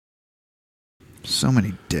so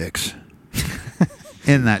many dicks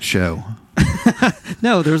in that show.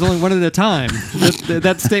 No, there's only one at a time.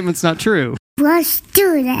 That statement's not true. Let's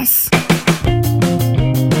do this.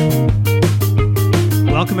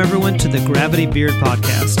 Welcome, everyone, to the Gravity Beard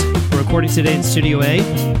Podcast. We're recording today in Studio A.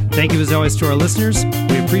 Thank you, as always, to our listeners.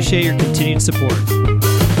 We appreciate your continued support.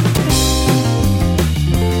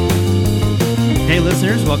 Hey,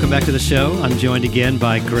 listeners, welcome back to the show. I'm joined again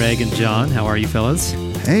by Greg and John. How are you, fellas?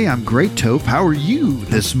 Hey, I'm great, Toph. How are you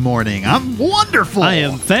this morning? I'm wonderful. I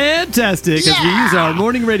am fantastic as we use our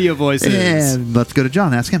morning radio voices. And let's go to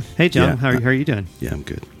John. Ask him. Hey, John, Yeah. how are you doing? Yeah, I'm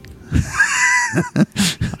good.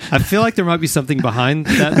 I feel like there might be something behind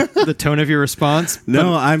that, the tone of your response.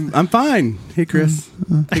 No, I'm fine. Hey, Chris.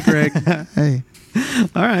 Hey, Greg. Hey.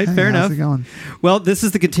 All right, Hey, fair enough. how's it going? Well, this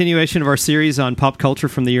is the continuation of our series on pop culture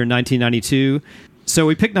from the year 1992. So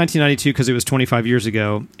we picked 1992 because it was 25 years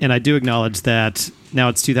ago, and I do acknowledge that now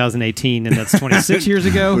it's 2018, and that's 26 years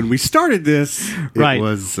ago. When we started this, Right. it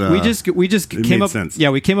was... we just it came made up. sense.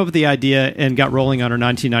 Yeah, we came up with the idea and got rolling on our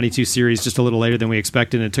 1992 series just a little later than we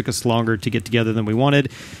expected, and it took us longer to get together than we wanted.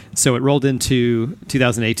 So it rolled into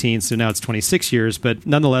 2018. So now it's 26 years, but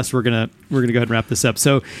nonetheless, we're gonna go ahead and wrap this up.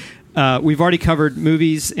 So we've already covered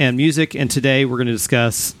movies and music, and today we're going to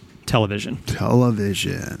discuss television.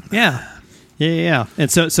 Television. Yeah.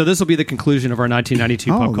 And so this will be the conclusion of our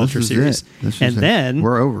 1992 pop culture this is series. it. This is And it. then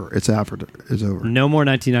we're over. It's over. It's over. no more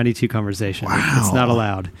 1992 conversation. Wow. It's not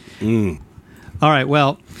allowed. Mm. All right,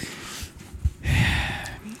 well,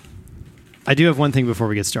 I do have one thing before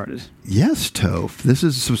we get started. Yes, Toph. This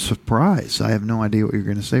is a surprise. I have no idea what you're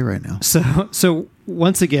going to say right now. So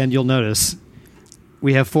once again, you'll notice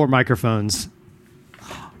we have 4 microphones,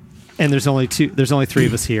 and there's only 3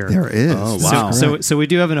 of us here. There is. Oh, That's wow. correct. So we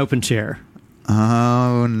do have an open chair.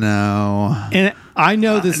 Oh, no. And I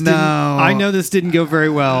know this No. I know this didn't go very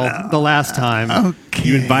well the last time. Okay.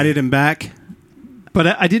 You invited him back? But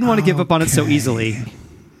I didn't want to give up on it so easily.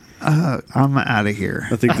 I'm out of here.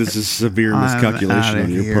 I think this is severe I'm miscalculation outta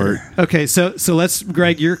on your here. part. Okay, so let's,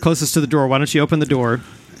 Greg, you're closest to the door. Why don't you open the door?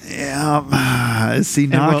 Yeah. Is he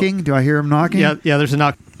we'll- knocking? Do I hear him knocking? Yeah, there's a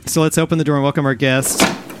knock. So let's open the door and welcome our guest.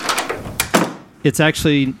 It's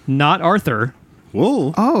actually not Arthur.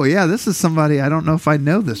 Whoa. Oh, yeah. This is somebody. I don't know if I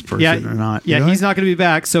know this person or not. Yeah, Do he's I? not going to be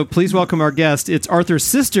back. So please welcome our guest. It's Arthur's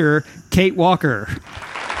sister, Kate Walker.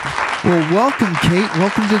 Well, welcome, Kate.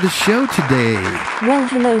 Welcome to the show today. Well,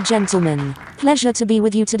 hello, gentlemen. Pleasure to be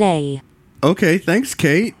with you today. Okay, thanks,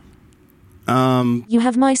 Kate. You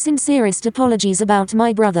have my sincerest apologies about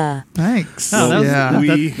my brother. Thanks. Oh, that was-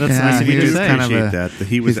 yeah. that's nice of you he to was say. kind of Appreciate a- that.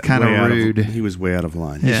 He was he's kind of way out rude. He was way out of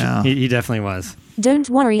line. Yeah. He definitely was. Don't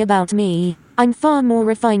worry about me. I'm far more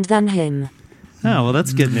refined than him. Oh, well,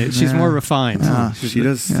 that's good news. She's Yeah. more refined. She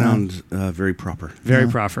does sound very proper. Very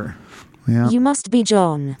proper. Yeah. You must be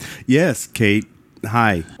John. Yes, Kate.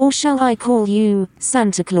 Hi. Or shall I call you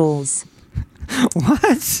Santa Claus?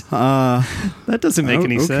 What? That doesn't make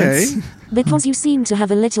any okay. sense. Because you seem to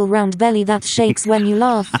have a little round belly that shakes when you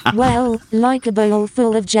laugh. Well, like a bowl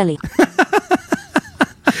full of jelly.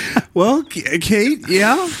 Well, Kate,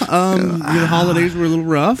 yeah. The holidays were a little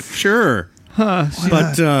rough, sure.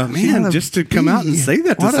 But man, What a just to come out and bee. say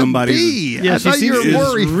that to What a somebody, bee. Yeah, I she thought you were seems- more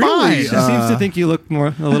is really, refined. She seems to think you look a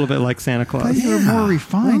little bit like Santa I Claus. thought you were more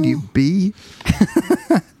refined, you bee.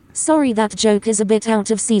 Sorry, that joke is a bit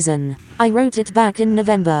out of season. I wrote it back in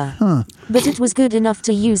November. But it was good enough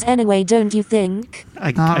to use anyway, don't you think?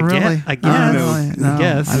 Not really. I guess. Not really. No. I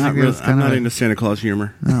guess. I think not it was really, kind I'm of not a- into Santa Claus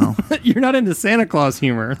humor. No. You're not into Santa Claus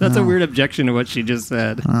humor. That's a No. weird objection to what she just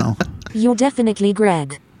said. No. You're definitely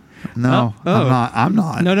Greg. No. Oh. I'm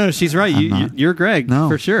not. No, she's right. not. You're Greg, No.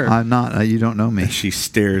 for sure. I'm not. You don't know me. She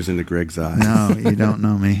stares into Greg's eyes. No, you don't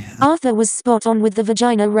know me. Arthur was spot on with the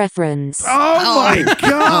vagina reference. Oh, my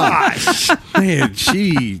gosh. Man,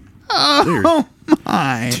 she. Oh,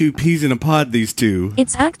 my. 2 peas in a pod, these two.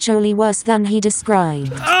 It's actually worse than he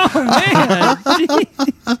described. Oh,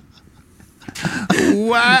 man.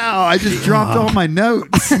 Wow. I just dropped all my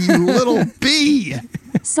notes. You little bee.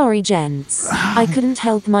 Sorry, gents. I couldn't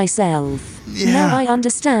help myself. Yeah. Now I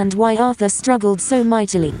understand why Arthur struggled so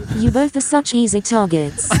mightily. You both are such easy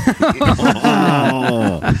targets.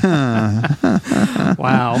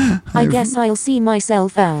 Wow. I guess I'll see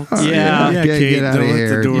myself out. Yeah. Yeah, Get Kate, outta don't let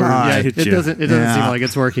here. the door Yeah. hit It you. doesn't Yeah. seem like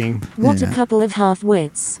it's working. What a Yeah. couple of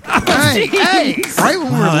half-wits. Hey, right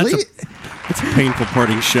when Wow, we're that's late. It's a painful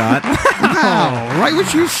parting shot. Wow, right when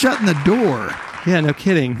you shutting the door. Yeah, no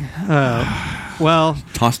kidding. Well,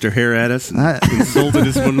 Tossed her hair at us and That, insulted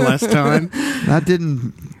us one last time. that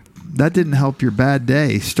didn't That didn't help your bad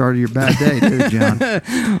day. Started your bad day, did it,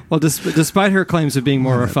 John? Well, despite her claims of being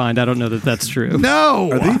more refined, I don't know that that's true.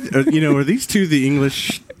 No. Are these two the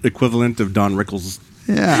English equivalent of Don Rickles'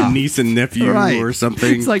 niece and nephew or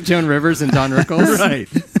something? It's like Joan Rivers and Don Rickles. Right.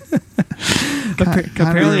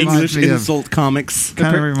 Apparently, English insult comics.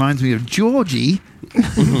 Kind of reminds me of Georgie.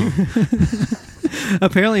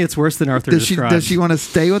 apparently it's worse than Arthur described. Does she want to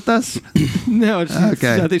stay with us? No.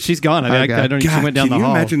 Okay. I think she's gone. I mean, I don't. God, she went down the hall. Can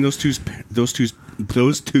you imagine those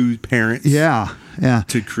two parents? Yeah.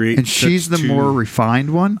 To create, and she's the more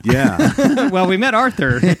refined one. Yeah. Well, we met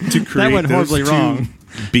Arthur. To create that went horribly wrong.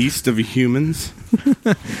 Beast of humans.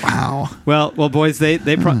 Wow. Well, boys,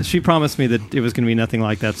 she promised me that it was going to be nothing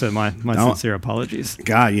like that. So my sincere apologies.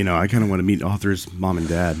 God, I kind of want to meet Arthur's mom and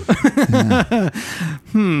dad.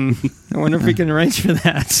 I wonder if we can arrange for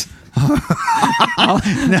that.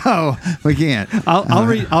 No, we can't.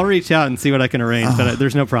 I'll reach out and see what I can arrange, but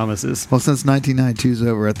there's no promises. Well, since 1992 is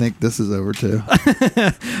over, I think this is over too. All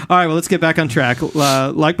right, well, let's get back on track.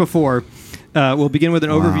 Like before, we'll begin with an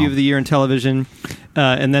overview of the year in television,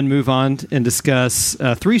 and then move on and discuss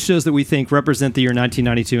 3 shows that we think represent the year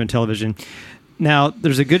 1992 in television. Now,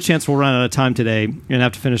 there's a good chance we'll run out of time today and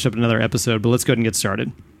have to finish up another episode, but let's go ahead and get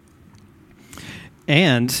started.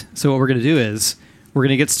 And so what we're going to do is we're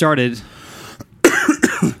going to get started.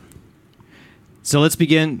 So let's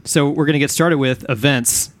begin. So we're going to get started with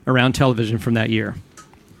events around television from that year.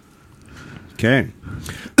 Okay.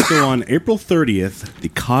 So on April 30th, The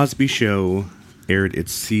Cosby Show aired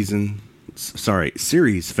its series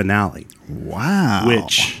finale. Wow.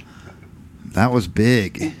 Which... that was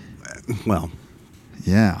big. Well...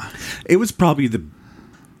 yeah. It was probably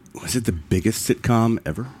was it the biggest sitcom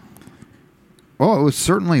ever? Well, it was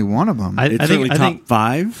certainly one of them. It's certainly top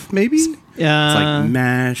 5, maybe? It's like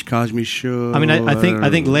MASH, Cosby Show. I mean, I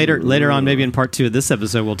think later on, maybe in part 2 of this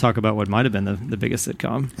episode, we'll talk about what might have been the biggest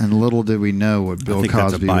sitcom. And little did we know what Bill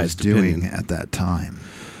Cosby was doing opinion. at that time.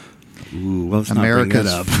 Ooh, well, let's not bring that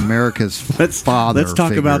up. America's father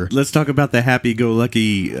figure. Let's talk about the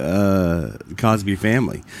happy-go-lucky Cosby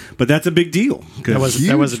family. But that's a big deal. That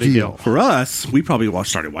was a big deal for us. We probably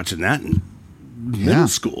started watching that in middle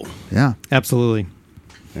school. Yeah, And absolutely.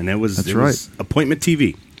 it was appointment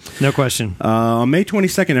TV. No question. On May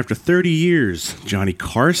 22nd, after 30 years, Johnny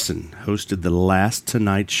Carson hosted The Last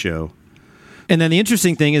Tonight Show. And then the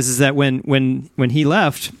interesting thing is that when he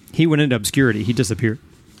left, he went into obscurity. He disappeared.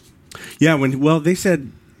 Yeah, they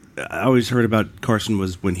said, I always heard about Carson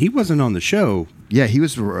was when he wasn't on the show. Yeah, he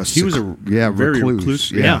was a very recluse.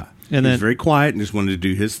 Yeah. And he was very quiet and just wanted to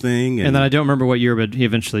do his thing. And then I don't remember what year, but he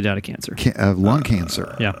eventually died of cancer. Lung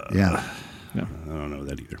cancer. Yeah. I don't know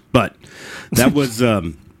that either. But that was...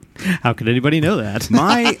 how could anybody know that?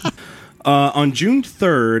 On June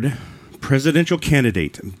 3rd, presidential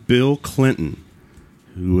candidate Bill Clinton,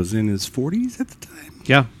 who was in his 40s at the time?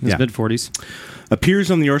 Yeah, his mid-40s. Appears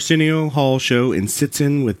on the Arsenio Hall show and sits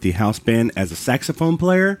in with the house band as a saxophone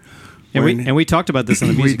player. And we talked about this on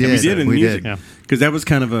the music episode. We did. Because that was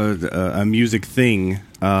kind of a music thing.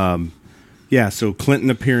 So Clinton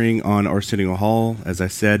appearing on Arsenio Hall, as I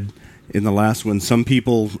said in the last one, some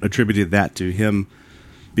people attributed that to him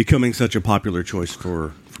becoming such a popular choice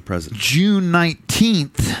for president. June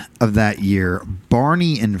 19th of that year,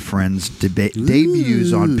 Barney and Friends debuts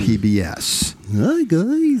on PBS. Hi,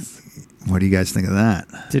 guys. What do you guys think of that?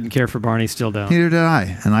 Didn't care for Barney, still don't. Neither did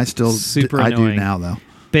I. And I still I do now, though.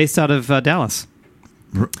 Based out of Dallas.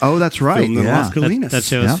 Oh, that's right. Filmed in Las Colinas. That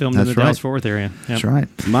show is filmed in the Dallas-Fort Worth area. Yep. That's right.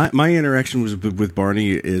 My interaction with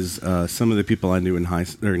Barney is some of the people I knew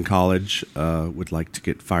in college would like to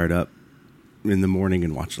get fired up in the morning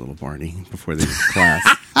and watch Little Barney before they went to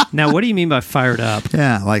class. Now, what do you mean by fired up?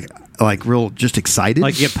 Yeah, like real, just excited.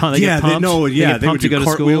 Like get pumped. They would to go to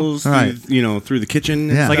cartwheels school. through the kitchen.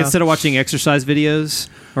 Yeah. Like instead of watching exercise videos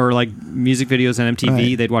or like music videos on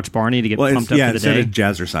MTV, they'd watch Barney to get pumped up for the day. Instead of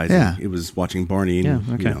jazzercising, it was watching Barney.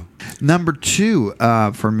 And, Number 2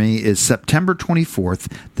 for me is September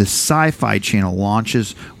 24th. The Sci-Fi Channel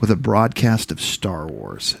launches with a broadcast of Star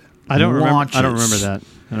Wars. I don't remember that.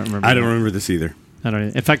 I don't remember this either.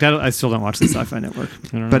 In fact, I still don't watch the Sci-Fi Network.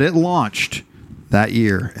 But it launched that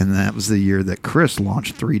year, and that was the year that Chris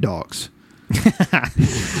launched 3 dogs. I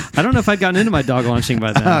don't know if I'd gotten into my dog launching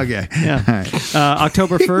by then. Okay. Yeah. All right.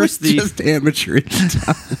 October 1st. Just amateurish.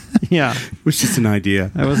 Yeah. It was just an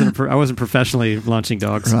idea. I wasn't professionally launching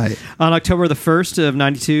dogs. Right. On October the 1st of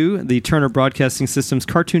 92, the Turner Broadcasting System's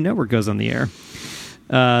Cartoon Network goes on the air.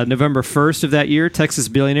 November 1st of that year, Texas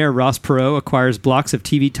billionaire Ross Perot acquires blocks of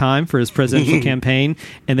TV time for his presidential campaign,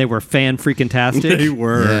 and they were fan-freaking-tastic. They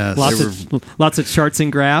were. Yes. Lots of charts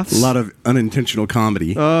and graphs. A lot of unintentional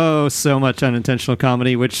comedy. Oh, so much unintentional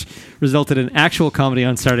comedy, which resulted in actual comedy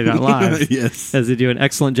on Saturday Night Live. Yes. As they do an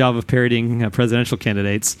excellent job of parodying presidential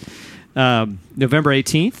candidates. November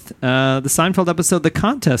 18th, the Seinfeld episode The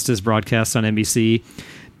Contest is broadcast on NBC.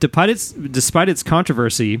 Despite its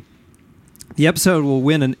controversy, the episode will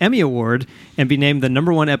win an Emmy Award and be named the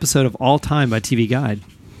 #1 episode of all time by TV Guide.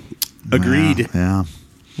 Agreed. Yeah.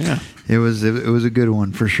 Yeah. It was a good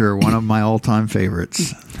one for sure. One of my all-time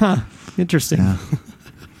favorites. Huh. Interesting. Yeah.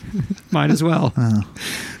 Mine as well.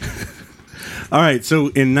 All right, so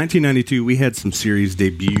in 1992, we had some series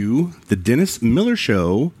debut. The Dennis Miller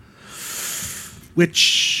Show,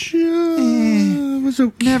 which was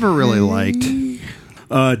okay. Never really liked.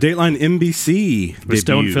 Dateline NBC With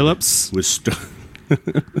Stone debuted Phillips. with Stone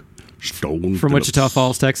From Phillips. Wichita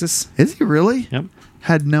Falls, Texas. Is he really? Yep.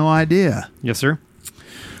 Had no idea. Yes, sir.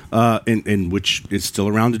 and which is still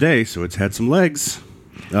around today, so it's had some legs.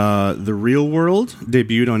 The Real World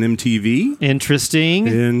debuted on MTV. Interesting.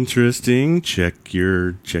 Interesting. Check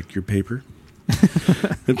your paper.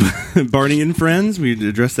 Barney and Friends. We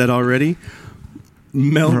addressed that already.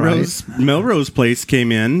 Melrose Place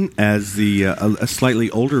came in as the a slightly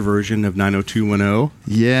older version of 90210.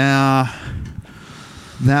 Yeah.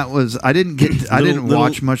 That was I didn't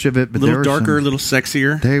watch much of it, but A little there were darker, a some, little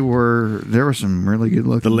sexier. there were some really good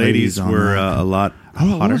looking. The ladies on were that. a lot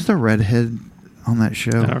Oh, what hotter. was the redhead on that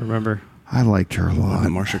show? I don't remember. I liked her a lot.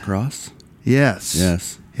 Marsha Cross. Yes.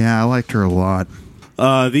 Yes. Yeah, I liked her a lot.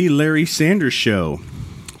 The Larry Sanders Show,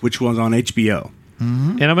 which was on HBO.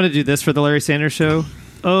 And I'm going to do this for the Larry Sanders Show.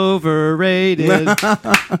 Overrated.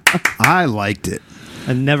 I liked it.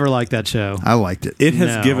 I never liked that show. I liked it. It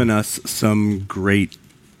has No. given us some great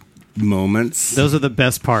moments. Those are the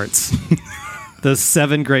best parts. Those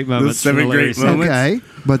 7 great moments. Those 7 from the Larry great Sanders. moments.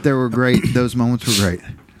 Okay, but they were great. Those moments were great.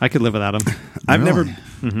 I could live without him. I've Really?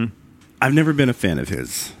 I've never been a fan of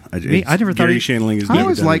his. I never thought Gary he- Shandling has I never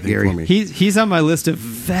always done liked anything Gary. for me. He's on my list of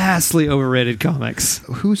vastly overrated comics.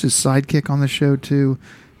 Who's his sidekick on the show too?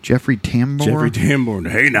 Jeffrey Tambor. Jeffrey Tambor.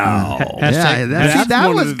 Hey now. Yeah, that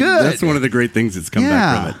one was of, good. That's one of the great things that's come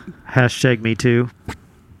back from it. Hashtag Me Too.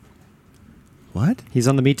 What? He's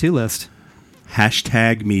on the Me Too list.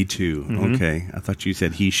 Hashtag me too. Okay. I thought you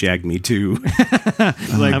said he shagged me too.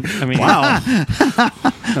 I mean, Wow.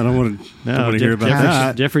 I don't want to hear about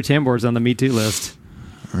that. Jeffrey Tambor's on the Me Too list.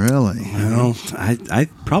 Really? Well, I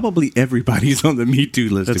probably everybody's on the Me Too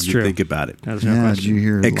list That's if you true. think about it. That's no Yeah, did question. you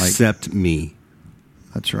hear? Except me.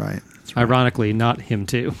 That's right. Ironically, not him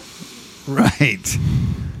too. Right.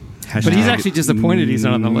 But he's actually disappointed he's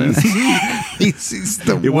not on the list. he's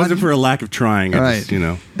the It one wasn't for a lack of trying. I just,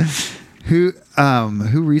 Right.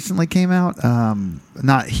 who recently came out.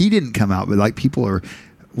 Not he didn't come out, but like people are.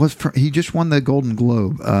 He just won the Golden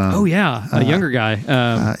Globe? Oh yeah, a younger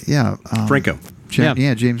guy. Yeah, Franco. James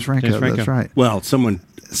Franco. James Franco. That's right. Well, someone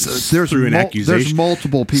threw an accusation. There's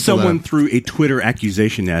multiple people. Someone threw a Twitter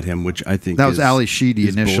accusation at him, which I think that was is, Ali Sheedy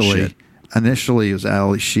is initially. bullshit. Initially, it was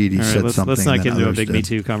Ali Sheedy All right, said let's something. not that get into a others big did. Me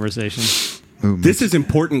Too conversation. Ooh, This is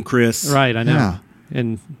important, Chris. Right, I know. Yeah.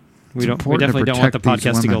 And we It's we important to definitely don't want the protect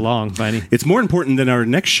these podcast to go women. long by any. It's more important than our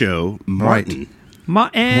next show, Martin.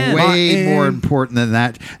 Martin. way Martin. more important than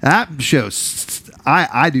that. That show,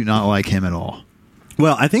 I do not like him at all.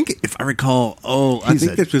 Well, I think if I recall, I He's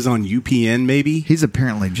think a- this was on UPN, maybe. He's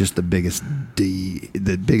apparently just the biggest D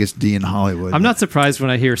in Hollywood. I'm not surprised when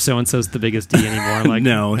I hear so and so's the biggest D anymore. I'm like,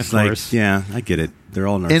 No, of it's like, course. yeah, I get it. They're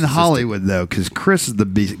all narcissistic. in Hollywood though, because Chris is the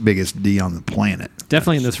biggest D on the planet.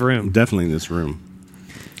 Definitely in this room. Definitely in this room.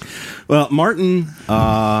 Well, Martin,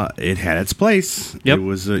 it had its place. Yep, It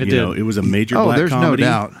was, it it was a major Oh, black there's comedy. no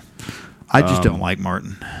doubt. I just don't like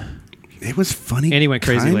Martin. It was funny. And he went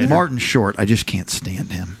crazy kinda. later. Martin Short, I just can't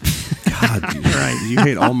stand him. God, you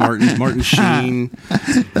hate all Martins. Martin Sheen.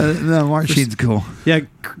 No, Martin Sheen's cool. Yeah,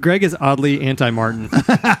 Greg is oddly anti-Martin.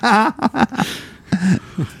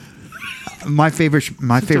 My favorite Odd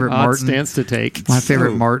Martin. stance to take. My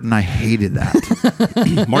favorite So- Martin. I hated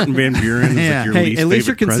that. Martin Van Buren is Yeah. like your Hey, least at least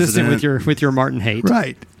you're favorite consistent president. with your Martin hate.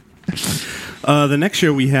 Right? The next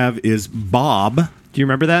show we have is Bob. Do you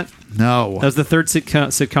remember that? No. That was the third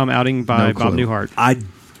sitcom outing by No Bob clue. Newhart. I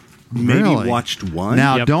maybe Really? watched one.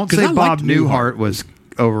 Now, Yep. don't 'Cause say I Bob liked Newhart was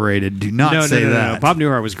overrated. Do not say that. No. Bob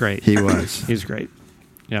Newhart was great. He was. He was great.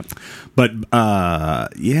 Yep. But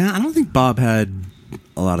yeah, I don't think Bob had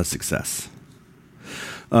a lot of success.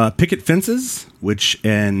 Picket Fences, which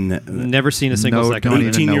an Never seen a single No, second don't of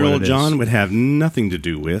it. even know what 18-year-old it is. John would have nothing to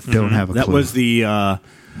do with. Don't have a That clue. was the.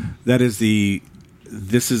 That is the.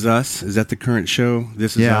 This Is Us. Is that the current show?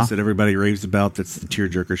 This Is Yeah. Us that everybody raves about. That's the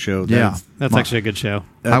tearjerker show. Yeah. That's actually a good show.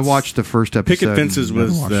 I watched the first episode. Picket Fences and never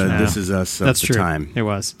was watched the it. This Is Us of That's the true. time. It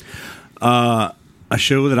was A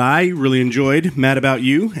show that I really enjoyed, Mad About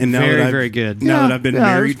You, and now very, that I've, very good. Now Yeah, that I've been yeah, it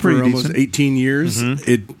was married for pretty almost decent. 18 years,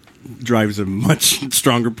 it drives a much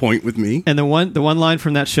stronger point with me. And the one line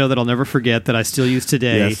from that show that I'll never forget that I still use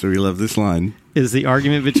today Yes, so we love this line. is the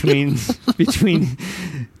argument between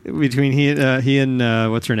he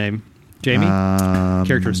and what's her name, Jamie.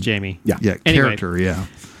 Character was Jamie. Yeah. Yeah, Anyway. character, yeah.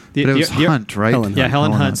 The- But it was the- Hunt, right? Helen Yeah,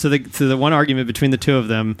 Helen Hunt. Hunt. So the one argument between the two of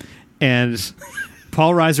them, and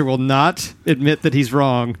Paul Reiser will not admit that he's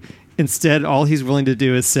wrong. Instead, all he's willing to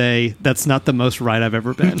do is say, "That's not the most right I've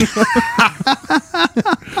ever been."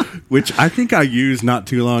 Which I think I used not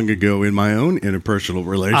too long ago in my own interpersonal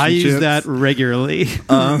relationships. I use that regularly.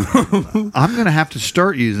 I'm going to have to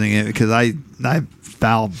start using it because I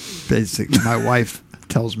foul basic. My wife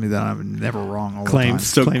tells me that I'm never wrong all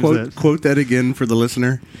Claims. the time. So claims that. quote that again for the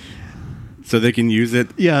listener, so they can use it.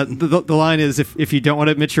 Yeah, the line is if you don't want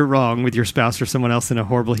to admit you're wrong with your spouse or someone else in a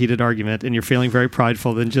horrible heated argument and you're feeling very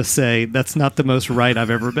prideful, then just say, "That's not the most right I've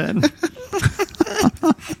ever been."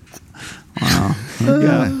 Wow.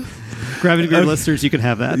 Yeah. Gravity Beer listeners, you can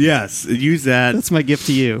have that. Yes, use that. That's my gift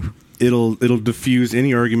to you. It'll diffuse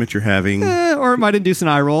any argument you're having. Or it might induce an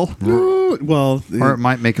eye roll. Well, Or it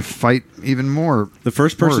might make a fight even more. the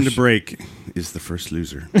first person worse. to break is the first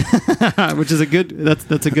loser. Which is a good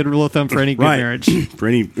that's a good rule of thumb for any good Right. marriage.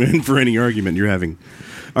 for any argument you're having.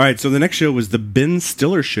 All right, so the next show was the Ben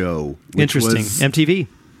Stiller Show. which Interesting. was- MTV.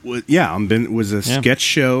 was a Yeah. sketch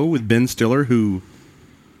show with Ben Stiller. Who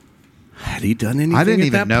had he done anything? I didn't at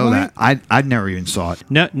even that know point? that. I never even saw it.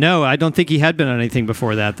 No, I don't think he had been on anything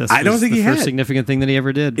before that. This I don't was think the he first had. significant thing that he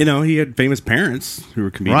ever did. You know, he had famous parents who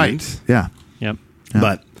were comedians. Yeah. Yep.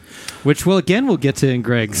 But Which we'll get to in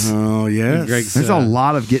Greg's. oh yes, Greg's- There's a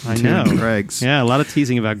lot of getting I to know. in Greg's. Yeah, a lot of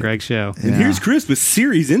teasing about Greg's show. and Yeah. here's Chris with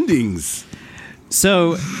series endings.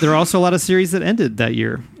 So there are also a lot of series that ended that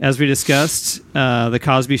year. As we discussed, The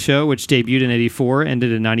Cosby Show, which debuted in '84,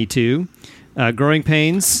 ended in '92. Growing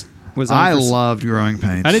Pains was on I for- loved Growing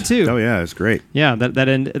Pains. I did too. Oh yeah, it's great. Yeah, that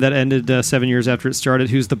ended 7 years after it started.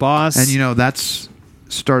 Who's the Boss? And you know, that's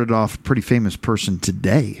started off a pretty famous person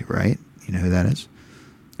today, right? You know who that is?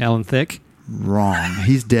 Alan Thicke. Wrong.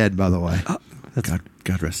 He's dead, by the way.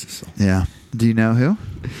 God rest his soul. Yeah. Do you know who?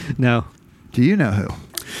 No. Do you know who?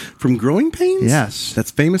 From Growing Pains. Yes. that's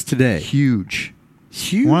famous today. Huge.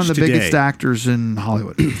 Huge. One of the today. biggest actors in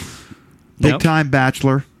Hollywood. Big Nope. time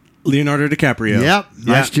bachelor. Leonardo DiCaprio. Yep.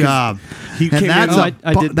 Yeah, Nice 'cause job. He And came that's in. Oh, a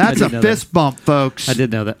I did- that's I a did know fist bump, folks. I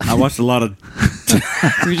did know that. I watched a lot of.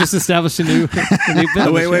 We just established a new bit Oh,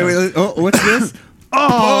 of wait. the show. Oh, what's this?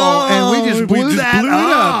 Oh, and we just blew that blew it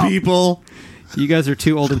up, up. people. You guys are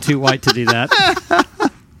too old and too white to do that.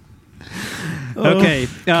 Okay.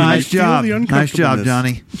 Nice feel job. the Nice job, uncomfortableness?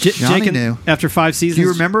 Johnny. J- Johnny Jake and- knew. after 5 seasons. Do you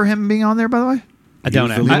remember him being on there, by the way? I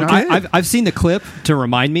don't He was know. a little kid. I've seen the clip to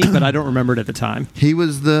remind me, but I don't remember it at the time. He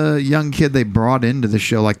was the young kid they brought into the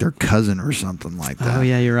show like their cousin or something like that. Oh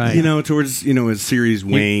yeah, you're right. You know, towards as series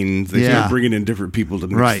waned, they Yeah. started bringing in different people to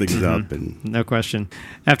mix Right. things up, and No question.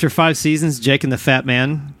 After 5 seasons, Jake and the Fat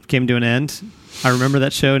Man came to an end. I remember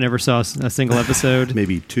that show. Never saw a single episode.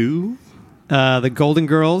 maybe 2. The Golden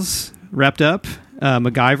Girls wrapped up.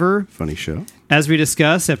 MacGyver, Funny show. as we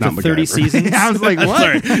discussed, after Not 30 MacGyver. seasons. I was like, what?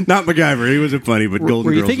 Sorry, not MacGyver. He wasn't funny, but Golden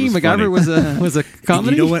Were you Girls thinking was MacGyver funny. was a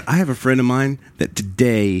comedy? You know what? I have a friend of mine that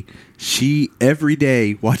today she every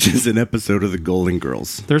day watches an episode of the Golden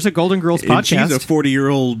Girls. There's a Golden Girls And podcast. she's a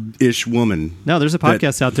 40-year-old-ish woman. No, there's a that-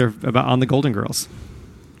 podcast out there on the Golden Girls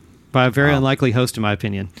by a very unlikely host, in my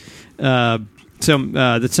opinion. So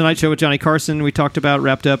the Tonight Show with Johnny Carson we talked about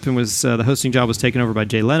wrapped up and was the hosting job was taken over by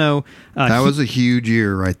Jay Leno. That was a huge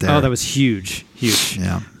year right there. that was huge.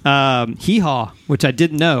 Yeah. Hee Haw, which I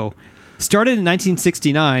didn't know, started in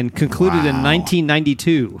 1969, concluded in Wow.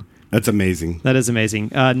 1992. That's amazing. That is amazing.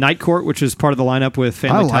 Night Court, which was part of the lineup with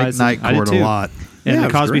Family I like Ties. Night I did Court a too. lot. And Yeah, The it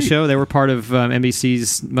was Cosby great. Show, they were part of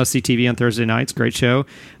NBC's Must See TV on Thursday nights. Great show.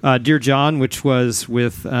 Dear John, which was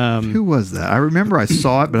with Who was that? I remember I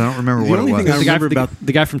saw it, but I don't remember The what it only was. thing I the guy, remember about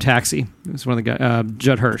the guy from Taxi. It was one of the guys,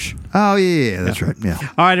 Judd Hirsch. Oh, yeah, that's right. Yeah.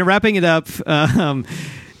 All right, and wrapping it up,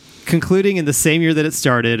 concluding in the same year that it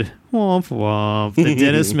started, womp womp, the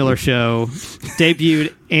Dennis Miller Show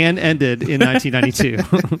debuted and ended in 1992.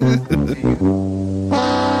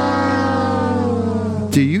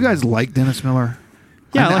 Do you guys like Dennis Miller?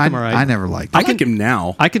 Yeah, I like him all right. I never liked I him. like him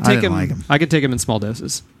now. I could I take didn't him. like him. I could take him in small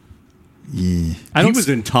doses. Yeah. I He don't was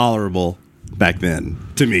intolerable back then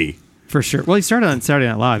to me. for sure. Well, he started on Saturday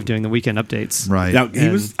Night Live doing the weekend updates. Right. Now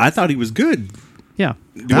I thought he was good. Yeah.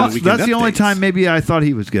 doing That's weekend the only updates. time maybe I thought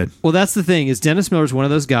he was good. Well, that's the thing is Dennis Miller's one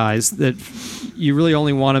of those guys that you really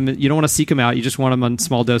only want him. You don't want to seek him out. You just want him on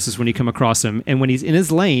small doses when you come across him. And when he's in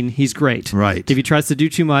his lane, he's great. Right. If he tries to do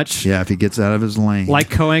too much, Yeah, if he gets out of his lane.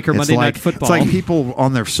 like co-anchor It's Monday like, Night Football. It's like people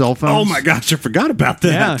on their cell phones. Oh my gosh, I forgot about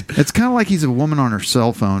that. Yeah. It's kind of like he's a woman on her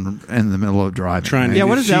cell phone in the middle of driving. Trying to right? Yeah,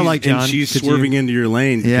 what is that she's- like, John? And she's Could swerving into your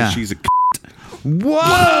lane because Yeah. she's a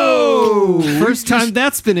Whoa! First time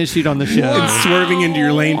that's been issued on the show. and swerving into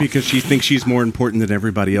your lane because she thinks she's more important than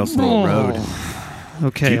everybody else on the road.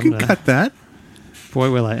 Okay, You I'm can gonna, cut that. boy,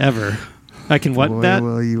 will I ever. I can what Boy, that?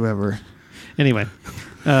 will you ever? Anyway,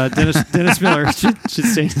 Dennis Miller should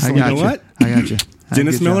stay in his I lane. got know you. what? I got you.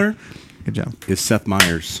 Dennis Good job. Miller Good job. is Seth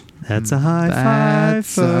Meyers. That's a high five,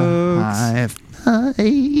 That's a folks. high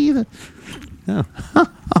five.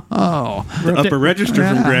 Oh. We're, Upper register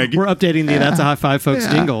from Greg. we're updating the That's a High Five, folks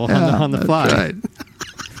jingle on the that's fly. right.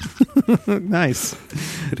 Nice.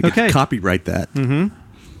 To Okay. copyright that.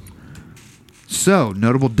 So,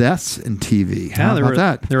 notable deaths in TV. How there about were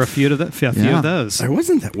that? there were a few Yeah. of those. There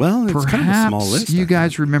wasn't that. Well, it's kind of a small Perhaps list. you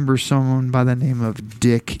guys remember someone by the name of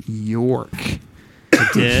Dick York. I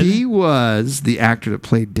did. He was the actor that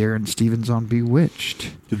played Darren Stevens on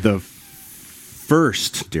Bewitched. The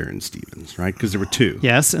first Darren Stevens, right? Because there were two.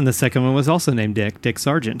 Yes, and the second one was also named Dick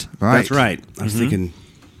Sargent. Right. That's right. I was thinking,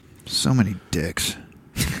 So many dicks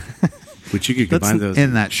which you could combine those.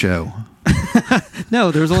 in that show.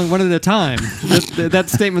 No, there was only one at a time. that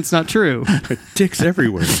statement's not true. Dicks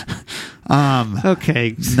everywhere.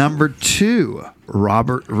 Okay. Number 2,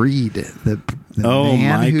 Robert Reed, the Oh,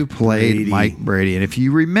 man Mike who played Brady. Mike Brady. And if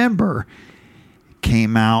you remember,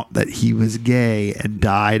 came out that he was gay and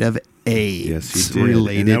died of AIDS. Yes, he did.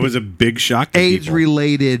 Related, And that was a big shock to AIDS people.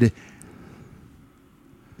 related.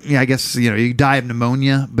 Yeah, I guess you die of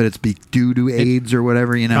pneumonia, but it's due to AIDS or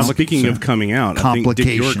whatever. Now, speaking of coming out, I think Dick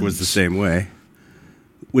York was complications. the same way,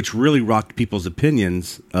 which really rocked people's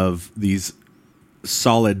opinions of these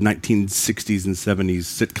solid 1960s and 70s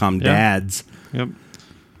sitcom Yeah. dads Yep.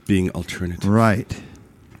 being alternative. Right.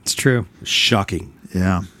 It's true. Shocking.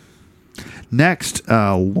 Yeah. Next,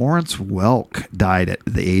 Lawrence Welk died at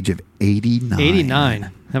the age of 89. 89.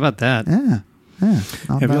 How about that? Yeah. Yeah.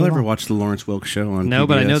 Not Have bad you at ever all. watched the Lawrence Welk show on No,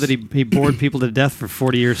 but I know PBS? that he bored people to death for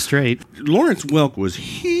 40 years straight. Lawrence Welk was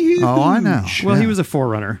huge. Oh, I know. Well, he Yeah. was a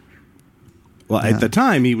forerunner. Well, at the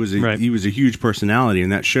time, he was Right. he was a huge personality,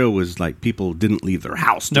 and that show was like people didn't leave their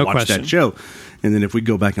house to No watch question. that show. And then if we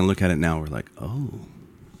go back and look at it now, we're like, oh,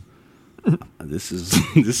 this is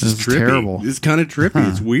this is is trippy. terrible. This is kind of trippy.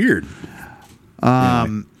 It's weird.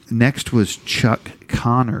 Next was Chuck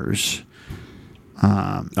Connors.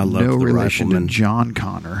 I love no the relation Rifleman. to John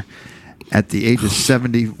Connor. At the age of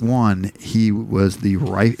 71, he was the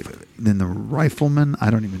Rifleman. I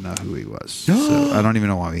don't even know who he was. So I don't even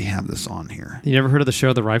know why we have this on here. You never heard of the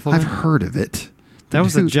show The Rifleman? I've heard of it. That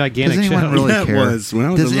was a gigantic Does anyone show. really Yeah, it care? was. When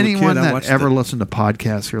I was Does a little anyone kid, I that watched ever it. listen to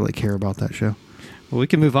podcasts really care about that show? Well, we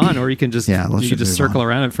can move on, or you can just Yeah, let's you can just just move circle on.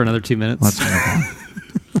 around it for another 2 minutes. Let's move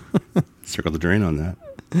on. Circle the drain on that.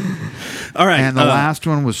 All right. And the last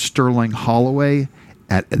one was Sterling Holloway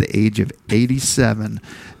at the age of 87.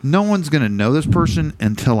 No one's going to know this person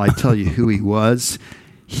until I tell you who he was.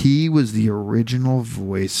 He was the original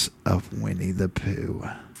voice of Winnie the Pooh.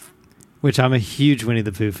 Which I'm a huge Winnie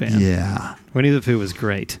the Pooh fan. Yeah. Winnie the Pooh was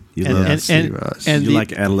great. You and, love- Yes, and, he and, was. and you the-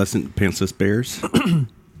 like adolescent pantsless bears?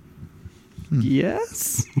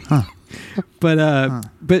 yes, but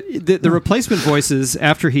the replacement voices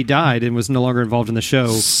after he died and was no longer involved in the show,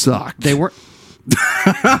 Sucked. they weren't.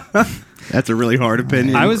 That's a really hard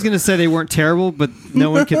opinion. I was going to say they weren't terrible, but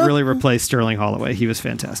no one could really replace Sterling Holloway. He was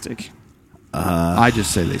fantastic, I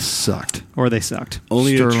just say they sucked. or they sucked.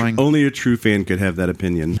 Sterling. Only a true fan could have that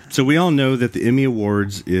opinion. So we all know that the Emmy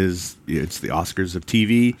Awards it's the Oscars of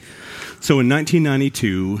TV. So in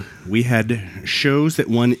 1992, we had shows that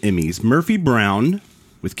won Emmys. Murphy Brown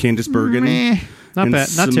with Candice Bergen. Meh. Not and bad,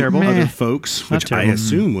 not some terrible. Other Meh. folks, Not which I terrible.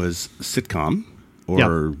 assume was sitcom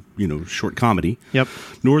or short comedy. Yep,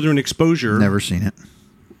 Northern Exposure. Never seen it.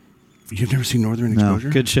 You've never seen Northern No. Exposure?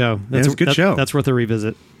 good show. it's a good show. That's worth a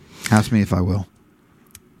revisit. Ask me if I will.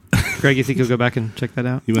 Greg, you think you'll go back and check that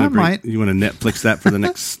out? You I want to might. You want to Netflix that for the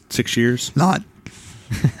next 6 years? Not.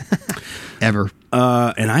 Ever.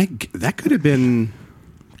 And that could have been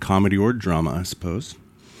comedy or drama, I suppose.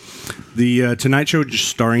 The Tonight Show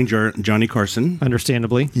starring Johnny Carson.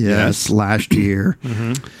 Understandably, Yes, last year.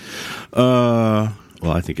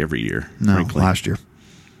 Well, I think every year. No, frankly. last year.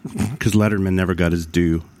 Because Letterman never got his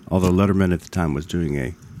due, although Letterman at the time was doing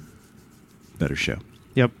a better show.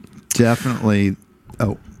 Yep. Definitely.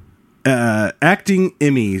 Oh, Acting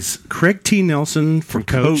Emmys. Craig T. Nelson for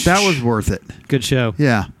Coach. that was worth it. Good show.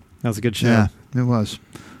 Yeah. That was a good show. Yeah, it was.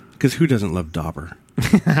 Because who doesn't love Dauber?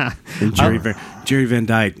 And Jerry Van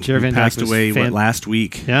Dyke. Jerry Van Dyke passed was away last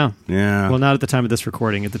week. Yeah. Yeah. Well, not at the time of this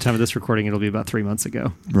recording. At the time of this recording, it'll be about 3 months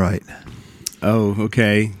ago. Right. Oh,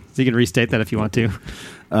 okay. So you can restate that if you want to.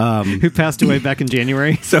 Who passed away back in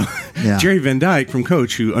January? So Yeah. Jerry Van Dyke from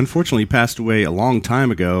Coach, who unfortunately passed away a long time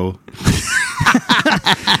ago.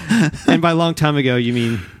 And by long time ago, you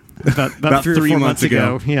mean about 3 or 4 months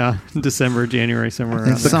ago. ago. Yeah. December, January, somewhere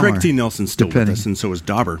around It's there. But Summer, Craig T. Nelson's still depending. with us, and so is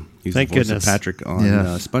Dauber. He's Thank the voice goodness. of Patrick on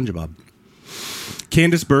Yes. SpongeBob.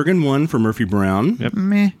 Candace Bergen won for Murphy Brown. Yep.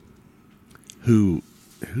 Meh.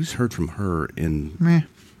 Who's heard from her in Meh.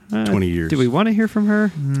 20 years? Do we want to hear from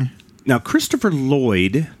her? Now, Christopher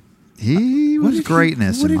Lloyd. He What was did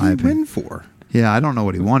greatness What in did my he opinion. win for? Yeah, I don't know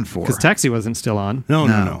what he won for. Because Taxi wasn't still on. No.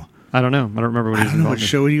 I don't know. I don't remember what I he was don't know what involved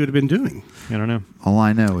show he would have been doing. in. I don't know. All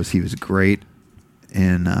I know is he was great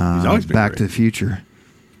in always been Back great. to the Future.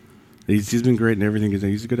 He's been great in everything.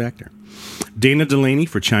 He's a good actor. Dana Delaney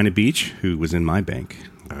for China Beach, who was in my bank.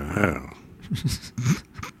 Oh.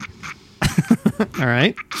 All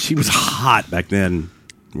right. She was hot back then,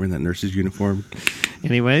 wearing that nurse's uniform.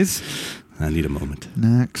 Anyways, I need a moment.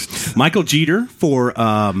 Next. Michael Jeter for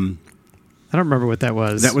I don't remember what that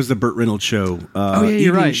was. that was the Burt Reynolds show. Oh, yeah, you're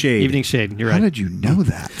Evening right. Shade. Evening Shade. You're How right. did you know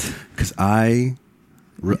that? Because I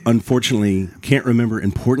unfortunately can't remember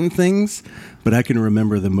important things, but I can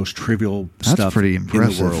remember the most trivial That's stuff pretty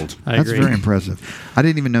impressive. in the world. I That's agree. very impressive. I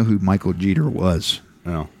didn't even know who Michael Jeter was.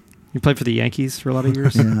 Oh. You played for the Yankees for a lot of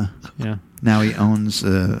years? Yeah. Yeah. Now he owns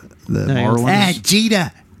the he owns- Marlins.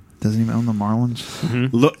 Jeter. Doesn't he own the Marlins?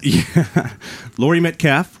 Yeah. Laurie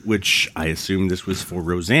Metcalf, which I assume this was for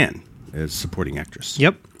Roseanne as supporting actress.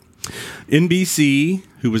 Yep. NBC,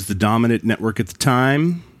 who was the dominant network at the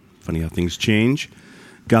time, funny how things change,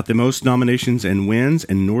 got the most nominations and wins,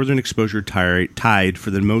 and Northern Exposure tied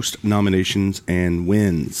for the most nominations and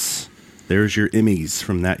wins. There's your Emmys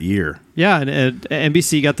from that year. Yeah, and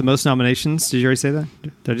NBC got the most nominations. Did you already say that?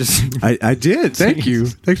 Did I just? I did. Thank you.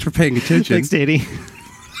 Thanks for paying attention. Thanks, Danny.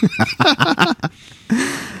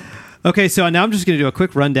 Okay, so now I'm just going to do a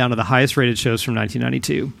quick rundown of the highest rated shows from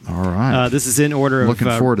 1992. All right. This is in order Looking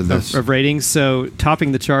forward to this. Of ratings. So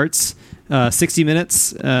topping the charts, 60 Minutes,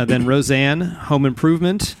 then Roseanne, Home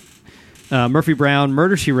Improvement, Murphy Brown,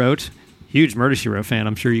 Murder, She Wrote. Huge Murder, She Wrote fan.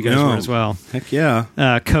 I'm sure you guys No. were as well. Heck yeah.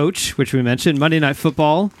 Coach, which we mentioned, Monday Night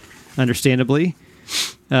Football, understandably.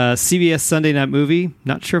 CBS Sunday Night Movie.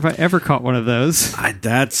 Not sure if I ever caught one of those.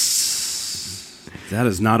 That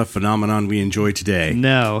is not a phenomenon we enjoy today.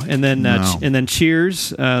 No, and then No. and then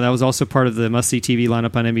Cheers. That was also part of the must-see TV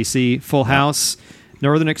lineup on NBC. Full House,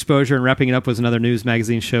 Northern Exposure, and wrapping it up was another news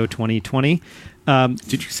magazine show 2020. Did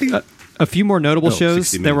you see A few more notable Oh, shows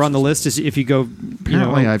 60 that were on the Minutes. list is if you go.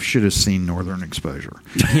 Apparently, I should have seen Northern Exposure.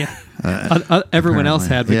 Everyone else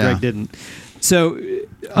had, but yeah. Greg didn't. So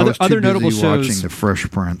I was other too notable busy shows. watching The Fresh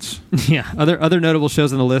Prince. Yeah, other notable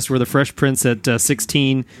shows on the list were The Fresh Prince at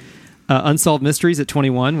 16, Unsolved Mysteries at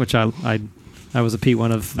 21, which I was a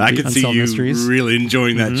P1 of the I could see Unsolved you Mysteries. really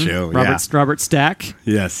enjoying that show. Robert Stack,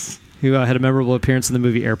 Yes. who had a memorable appearance in the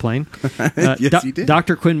movie Airplane. Yes, he did.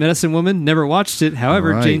 Dr. Quinn, Medicine Woman, never watched it.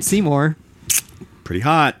 However, Right. Jane Seymour. Pretty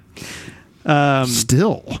hot.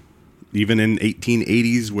 Still, Even in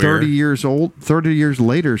 1880s where 30 years old, 30 years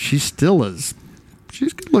later, she still is.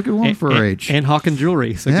 She's a good looking woman for her age. And Hawk and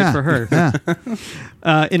Jewelry, so yeah, good for her.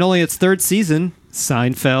 Yeah. In only its third season,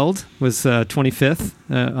 Seinfeld was 25th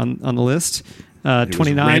on the list. it was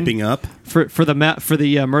 29 ramping up. for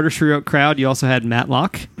the Murder She Wrote crowd. You also had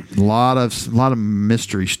Matlock. A lot of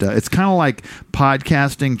mystery stuff. It's kind of like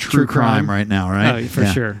podcasting true crime right now, right? Oh, for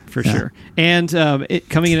Yeah. sure. Yeah. And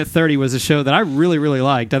coming in at 30 was a show that I really, really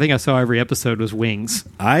liked. I think I saw every episode was Wings.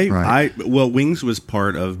 Right. Wings was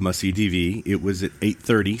part of Must See TV. It was at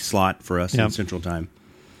 8:30 slot for us Yeah. in Central Time.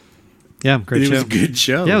 Yeah, great And show. it was a good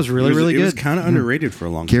show. Yeah, it was really, really It was good. kind of underrated for a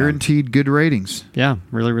long time. Guaranteed good ratings. Yeah,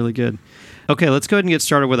 really, really good. Okay, let's go ahead and get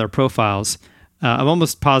started with our profiles. I'm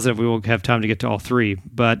almost positive we won't have time to get to all three,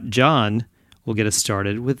 but John will get us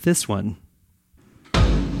started with this one.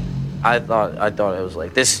 I thought it was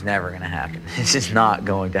like, this is never going to happen. This is not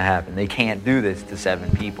going to happen. They can't do this to 7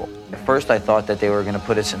 people. At first I thought that they were going to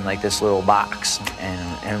put us in like this little box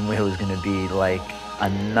and it was going to be like a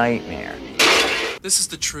nightmare. This is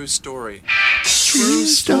the true story. True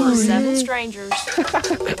story. 7 strangers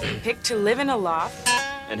picked to live in a loft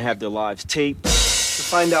and have their lives taped, to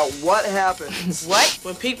find out what happens. What?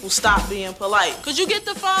 When people stop being polite. Could you get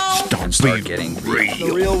the phone? Don't Start getting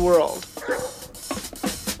The real world.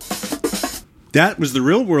 That was The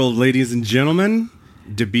Real World, ladies and gentlemen.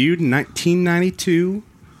 Debuted in 1992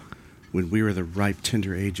 when we were the ripe,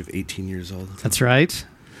 tender age of 18 years old. That's right.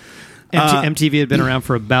 MTV had been around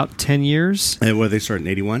for about 10 years. And what, they started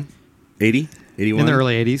in 81? 80? 81? In the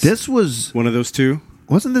early 80s. This was One of those two?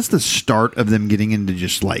 wasn't this the start of them getting into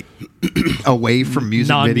just like away from music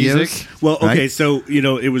Non-music? videos? Well, okay, right? so,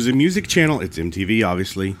 it was a music channel. It's MTV,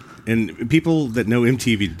 obviously. And people that know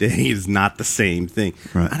MTV today is not the same thing.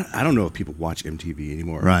 Right. I don't know if people watch MTV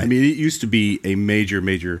anymore. Right. I mean, it used to be a major,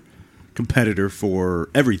 major competitor for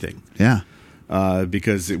everything Yeah.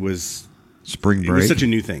 because it was Spring it break. was such a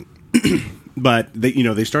new thing. But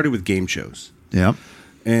they started with game shows Yep.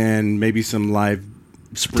 and maybe some live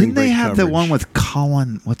spring Didn't they break have the coverage. one with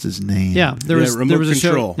Colin? What's his name? Yeah, there was Remote a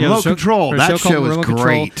Control. show. Yeah, Remote Control. there was a That called show was Remote Control.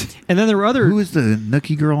 great. And then there were other. Who was the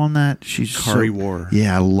Nookie girl on that? She's Kari so, War.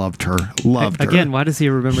 Yeah, I loved her. Loved her. Again, why does he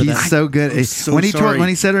remember He's that? so good. I'm so when he sorry. when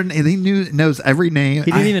he said her, he knows every name.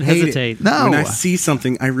 He didn't I even hate it. hesitate. No, When I see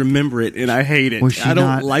something, I remember it and I hate it. was she I don't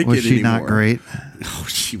not? like was it she anymore. not great? Oh,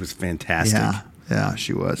 she was fantastic. Yeah,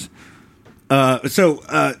 she was.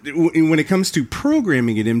 When it comes to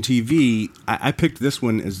programming at MTV, I picked this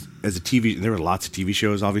one as a TV. There were lots of TV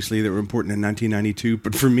shows, obviously, that were important in 1992.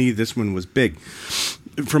 But for me, this one was big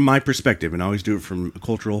from my perspective, and I always do it from a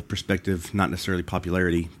cultural perspective, not necessarily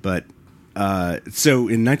popularity. But so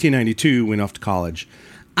in 1992, went off to college.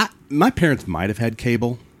 My parents might have had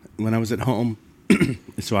cable when I was at home,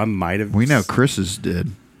 so I might have. We know Chris's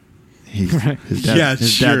did. His dad, Yeah,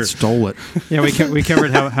 his sure. dad stole it. Yeah, we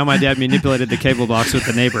covered how my dad manipulated the cable box with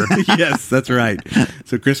the neighbor. Yes, that's right.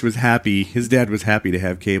 So Chris was happy. His dad was happy to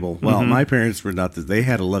have cable. Well, my parents were not. They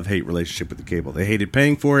had a love-hate relationship with the cable. They hated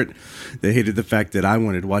paying for it. They hated the fact that I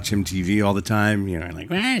wanted to watch MTV all the time. Like,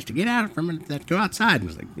 well, I used to get out from it, go outside. And I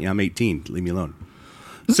was like, yeah, I'm 18. Leave me alone.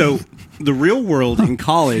 So The Real World in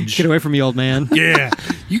college. Get away from me, old man. Yeah,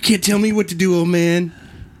 you can't tell me what to do, old man.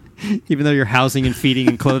 Even though you're housing and feeding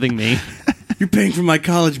and clothing me. You're paying for my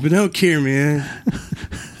college, but I don't care, man.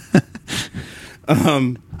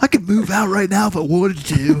 I could move out right now if I wanted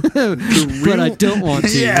to. But I don't want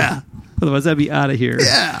to. Yeah. Otherwise, I'd be out of here.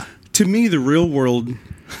 Yeah. To me, The Real World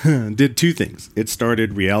did two things. It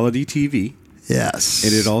started reality TV. Yes.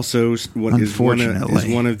 And it also is one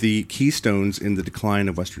Unfortunately. of the keystones in the decline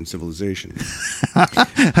of Western civilization.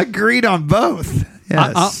 Agreed on both.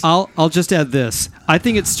 Yes. I'll just add this. I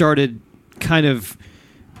think it started kind of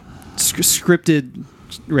scripted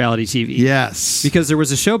reality TV. Yes. Because there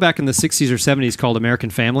was a show back in the 60s or 70s called American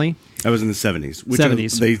Family. That was in the 70s. Which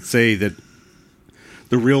 70s. They say that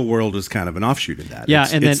The Real World is kind of an offshoot of that. Yeah,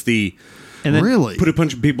 And then really? put a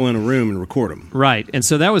bunch of people in a room and record them. Right. And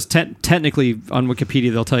so that was technically on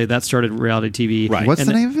Wikipedia, they'll tell you that started reality TV. Right. What's And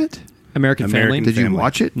the name of it? American Family. Did you Family.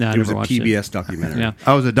 watch it? No, I It was never a watched PBS it. documentary. Yeah.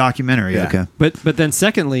 Oh, it was a documentary. Yeah. Okay. But then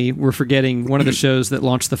secondly, we're forgetting one of the shows that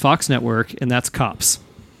launched the Fox network, and that's Cops.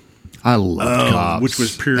 I loved Cops. which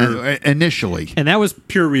was pure- initially. And that was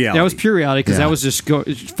Pure reality. That was pure reality because Yeah. that was just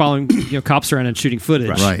following cops around and shooting footage,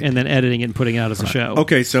 Right. and then editing it and putting it out as a show.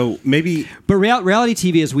 Okay, so maybe But reality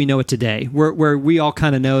TV as we know it today, where we all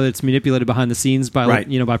kind of know it's manipulated behind the scenes by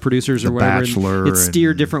Right. by producers or The whatever. and Bachelor it's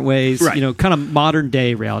steered and- different ways. Right. Kind of modern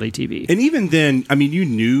day reality TV. and even then, I mean, you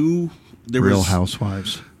knew there Real was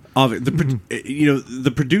Housewives. of it.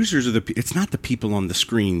 The producers are it's not the people on the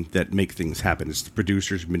screen that make things happen. It's the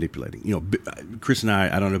producers manipulating. Chris and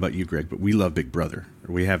I don't know about you, Greg, but we love Big Brother,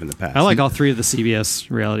 or we have in the past. I like all three of the CBS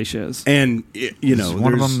reality shows: and Is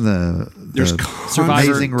one of them there's the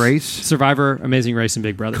Survivor. Amazing Race. Survivor, Amazing Race, and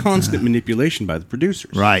Big Brother. constant manipulation by the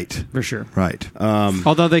producers. Right. For sure. Right.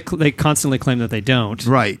 Although they constantly claim that they don't.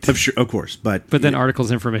 Right. Of course, but Then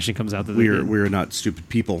articles information comes out that they do. we're not stupid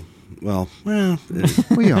people. Well,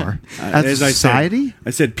 We are. As a society? I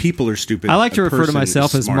said people are stupid. I like to A refer to person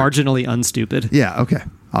myself is as smart. marginally unstupid. Yeah, okay.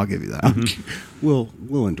 I'll give you that. We'll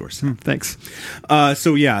endorse that. Thanks.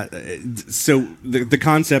 So the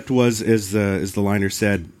concept was, as the liner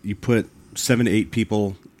said, you put 7 to 8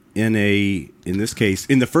 people in this case,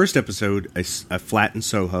 in the first episode, a flat in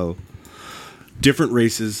Soho, different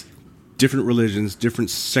races, different religions, different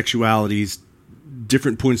sexualities,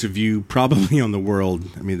 different points of view, probably on the world.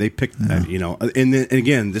 I mean, they picked, and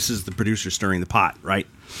again, this is the producer stirring the pot, right?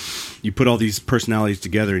 You put all these personalities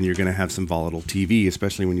together, and you're going to have some volatile TV,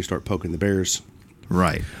 especially when you start poking the bears.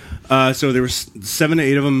 Right. So there was 7 to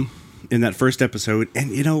 8 of them in that first episode,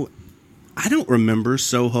 and I don't remember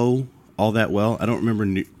Soho all that well. I don't remember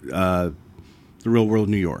The Real World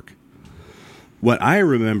New York. What I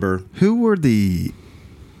remember, Who were the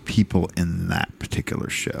people in that particular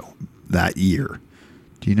show that year?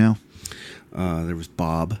 Do you know? There was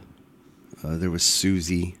Bob. There was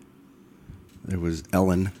Susie. There was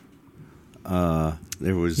Ellen.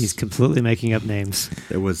 There was. He's completely making up names.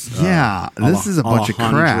 There was. This is a bunch of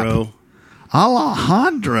crap.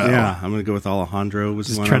 Alejandro. Yeah, I'm going to go with Alejandro. Was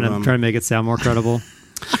Just one trying of them. to make it sound more credible.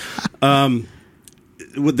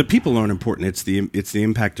 Well, the people aren't important. It's the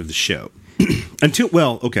impact of the show.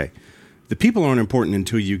 The people aren't important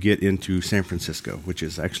until you get into San Francisco, which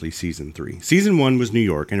is actually season 3. Season 1 was New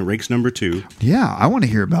York, and it ranks number 2. Yeah, I want to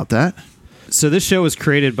hear about that. So this show was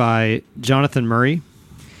created by Jonathan Murray,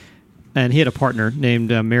 and he had a partner named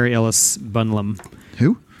Mary Ellis Bunlam.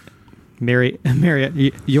 Who? Mary.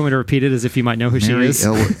 You want me to repeat it as if you might know who she is?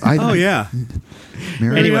 Oh yeah,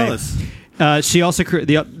 Mary Anyway. Ellis. She also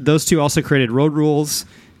those two also created Road Rules,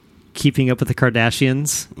 Keeping Up with the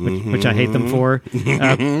Kardashians, which I hate them for,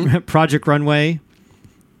 Project Runway,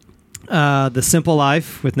 The Simple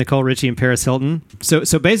Life with Nicole Richie and Paris Hilton.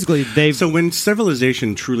 So basically, So when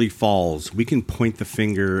civilization truly falls, we can point the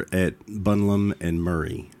finger at Bunlam and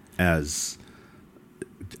Murray as.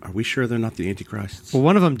 Are we sure they're not the Antichrists? Well,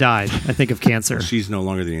 one of them died, I think, of cancer. She's no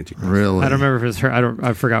longer the Antichrist. Really? I don't remember if it was her.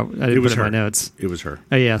 I forgot. I didn't put it in my notes. It was her.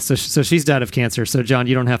 Oh yeah, so she's died of cancer. So John,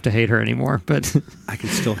 you don't have to hate her anymore. But I can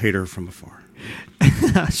still hate her from afar.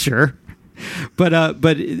 sure. But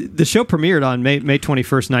the show premiered on May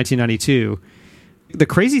 21st, 1992. The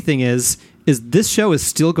crazy thing is this show is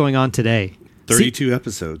still going on today. 32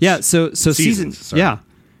 episodes. Yeah. So Seasons, sorry. Yeah.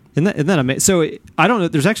 Isn't that amazing? So I don't know.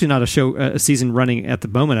 There's actually not a season running at the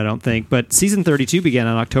moment, I don't think. But season 32 began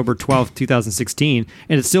on October 12th, 2016,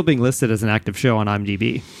 and it's still being listed as an active show on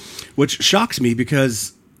IMDb. Which shocks me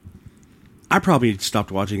because I probably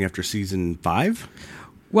stopped watching after season 5.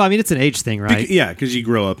 Well, I mean, it's an age thing, right? Because you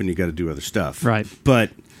grow up and you got to do other stuff. Right. But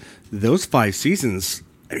those 5 seasons,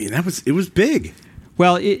 I mean, it was big.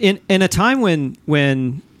 Well, in a time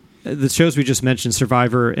when the shows we just mentioned,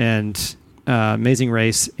 Survivor and Amazing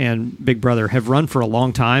Race and Big Brother, have run for a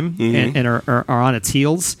long time and are on its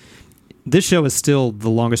heels, this show is still the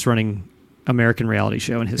longest running American reality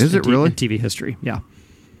show in history. Is it really? In TV history, yeah.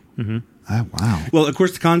 Mm-hmm. Oh, wow. Well, of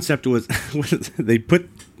course, the concept was let's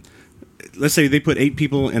say they put 8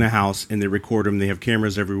 people in a house and they record them. They have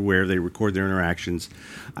cameras everywhere. They record their interactions.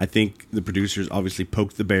 I think the producers obviously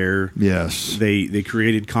poked the bear. Yes. They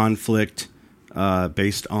created conflict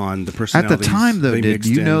based on the personalities. At the time, though, they did mixed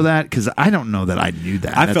you in. know that? Because I don't know that I knew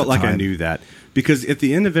that. I at felt the like I time. knew that because at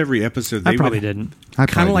the end of every episode, they I probably didn't.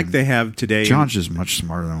 Kind of like they have today. John's just much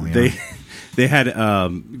smarter than we are. They had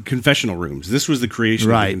confessional rooms. This was the creation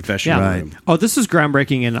of the confessional room. Oh, this is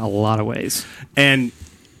groundbreaking in a lot of ways. And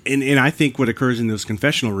I think what occurs in those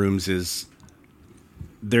confessional rooms is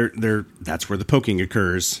that's where the poking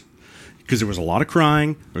occurs, because there was a lot of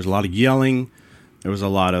crying, there was a lot of yelling, there was a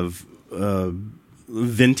lot of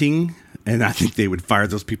venting, and I think they would fire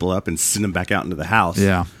those people up and send them back out into the house.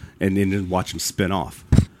 Yeah, and then watch them spin off.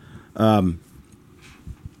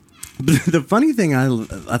 The funny thing I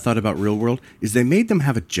thought about Real World is they made them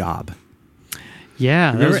have a job.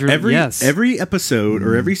 Yeah, every episode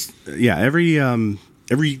or every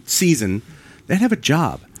season they'd have a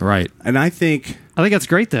job, right? And I think that's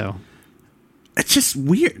great, though. It's just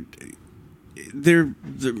weird. They're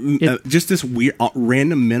just this weird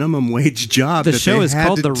random minimum wage job. The show is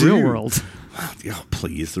called The Real World. Oh,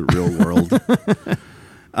 please, The Real World.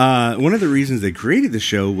 One of the reasons they created the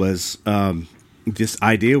show was this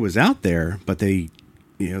idea was out there, but they,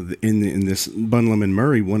 in this Bunlam and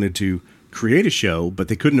Murray wanted to create a show, but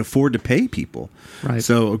they couldn't afford to pay people. Right.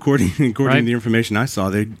 So according to the information I saw,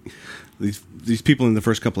 these people in the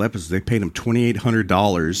first couple episodes, they paid them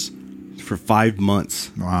 $2,800 for 5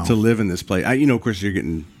 months to live in this place. Of course, you're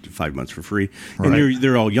getting 5 months for free, and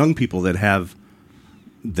they're all young people that have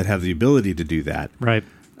the ability to do that. Right.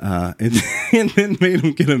 And then made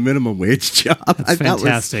them get a minimum wage job. That's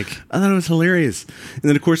fantastic. I thought it was hilarious. And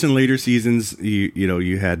then, of course, in later seasons,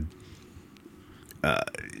 you had,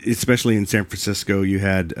 especially in San Francisco, you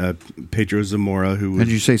had Pedro Zamora, who was... And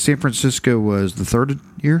did you say San Francisco was the third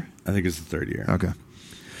year? I think it's the third year. Okay.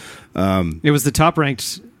 It was the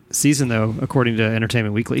top-ranked season, though, according to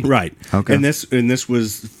Entertainment Weekly. Right. Okay. And this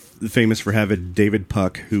was famous for having David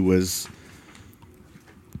Puck, who was...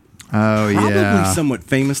 probably somewhat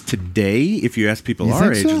famous today. If you ask people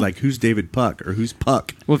our age, like, who's David Puck or who's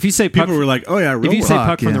Puck? Well, if you say Puck, people were like, "Oh yeah, Real If you World. say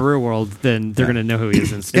Puck from the Real World, then they're going to know who he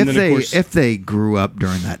is. If they grew up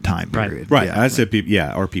during that time period, right? I said people,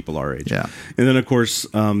 or people our age. Yeah, and then of course,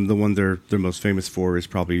 the one they're most famous for is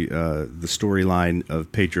probably the storyline of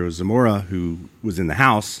Pedro Zamora, who was in the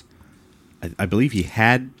house. I believe he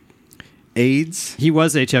had AIDS. He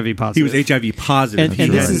was HIV positive. He was HIV positive. And He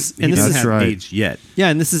this doesn't- is- he and this doesn't is- have right. AIDS yet. Yeah,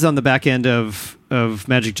 and this is on the back end of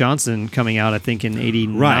Magic Johnson coming out, I think, in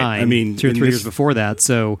 '89. Right. I mean, 2 or and 3 this- years before that.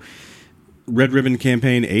 So Red Ribbon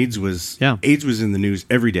campaign. AIDS was in the news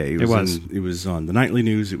every day. It was. It was on the nightly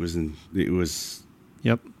news. It was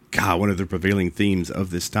Yep. God, one of the prevailing themes of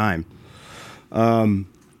this time.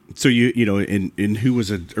 So you know, and who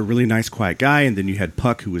was a really nice, quiet guy, and then you had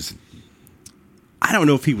Puck, who was, I don't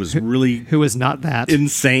know if he was really who was not that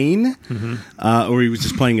insane, or he was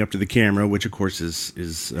just playing up to the camera, which of course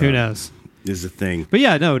is who knows. Is a thing. But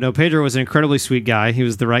yeah, no, Pedro was an incredibly sweet guy. He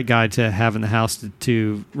was the right guy to have in the house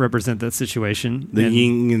to represent that situation. The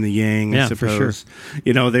yin and the yang, Yeah, I for suppose. sure.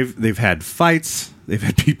 You know, they've had fights. They've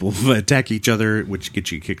had people attack each other, which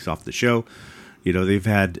gets you kicks off the show. You know, they've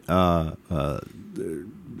had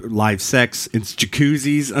live sex in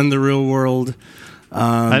jacuzzis in the real world.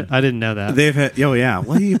 I didn't know that. They've had, oh yeah.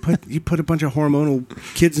 Well, you put a bunch of hormonal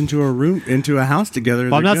kids into a house together.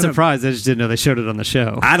 Well, I'm they're not surprised. I just didn't know they showed it on the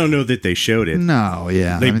show. I don't know that they showed it. No,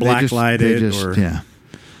 yeah. They blacklighted or yeah.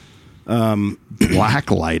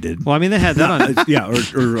 Blacklighted. Well, I mean, they had that on. yeah,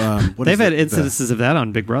 or what they've is had it? incidences of that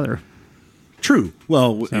on Big Brother. True.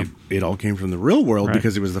 Well, it all came from the real world Right.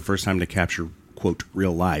 because it was the first time to capture quote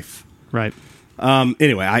real life. Right.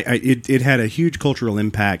 Anyway, it had a huge cultural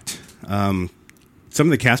impact. Some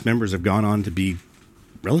of the cast members have gone on to be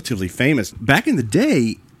relatively famous. Back in the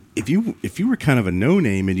day, if you were kind of a no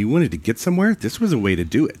name and you wanted to get somewhere, this was a way to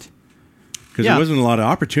do it. Because there wasn't a lot of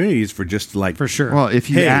opportunities for just like for sure. Well, if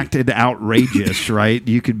you acted outrageous, right,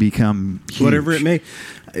 you could become huge. whatever it may.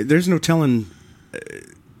 There's no telling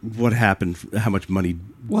what happened, how much money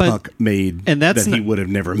Puck made, and that's that he would have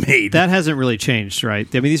never made. That hasn't really changed, right?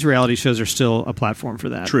 I mean, these reality shows are still a platform for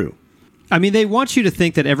that. True. I mean, they want you to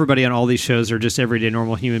think that everybody on all these shows are just everyday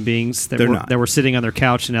normal human beings that were sitting on their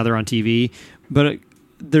couch and now they're on TV. But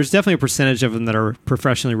there's definitely a percentage of them that are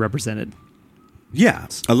professionally represented. Yeah,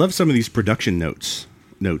 I love some of these production notes.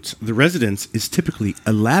 The residence is typically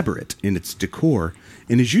elaborate in its decor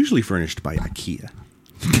and is usually furnished by IKEA.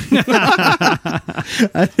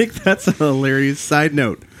 I think that's a hilarious side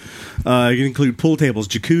note. It can include pool tables,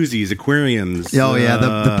 jacuzzis, aquariums. Oh yeah,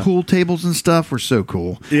 the pool tables and stuff were so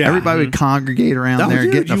cool. Yeah. Everybody would congregate around there,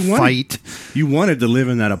 dude, get in a fight. You wanted to live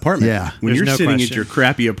in that apartment. Yeah. When There's you're no sitting question. at your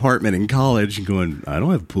crappy apartment in college and going, I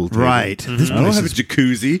don't have a pool table. Right. This I don't place have a is-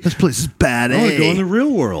 jacuzzi. This place is bad. I want to go in eh? the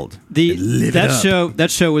real world. live it up. That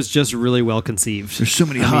show was just really well conceived. There's so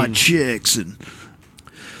many hot chicks, and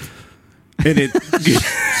And it,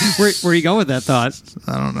 Where are you going with that thought?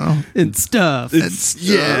 I don't know. And stuff.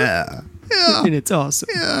 Yeah. And it's awesome.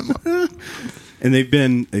 and they've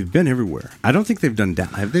been everywhere. I don't think they've done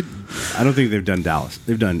Dallas. Have they? I don't think they've done Dallas.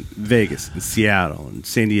 They've done Vegas and Seattle and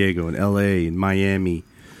San Diego and L.A. and Miami,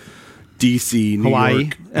 D.C., New Hawaii,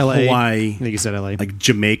 York, L.A. Hawaii. I think you said L.A. Like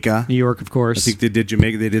Jamaica. New York, of I course. think they did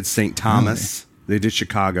Jamaica. They did St. Thomas. They did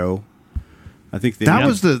Chicago. I think they That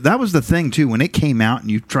was the thing too. When it came out and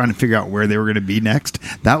you trying to figure out where they were going to be next,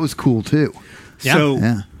 that was cool too. Yeah. So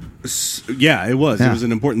Yeah. yeah, it was. Yeah. It was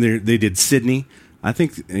an important. They did Sydney. I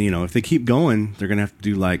think if they keep going, they're gonna have to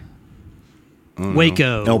do like I don't know,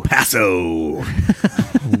 Waco. El Paso,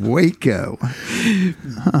 Waco.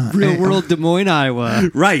 Real world Des Moines, Iowa.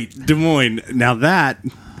 right? Des Moines. Now that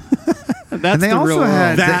That's And they the also real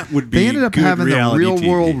had world. That would be they ended up good having the reality real TV.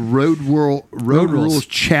 world road rules. rules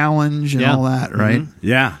challenge and Yeah. all that, right?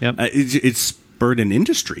 yeah, Yep. it spurred an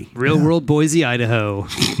industry Real world Boise, Idaho.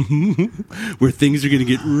 where things are going to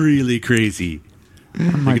get really crazy.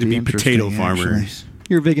 They're Might going to be interesting, potato actually. farmers.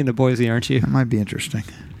 You're big into Boise, aren't you? That might be interesting.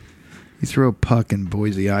 You throw a puck in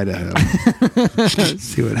Boise, Idaho.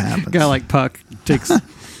 See what happens. Guy like Puck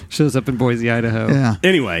shows up in Boise, Idaho. Yeah.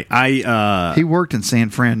 Anyway, He worked in San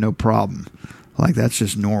Fran, no problem. Like, that's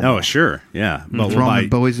just normal. oh sure, yeah, but Throw him by in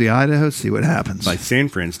Boise, Idaho, see what happens. by San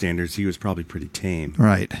Fran standards, he was probably pretty tame.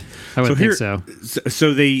 Right. I would think so.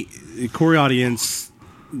 So they core audience,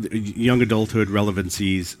 young adulthood,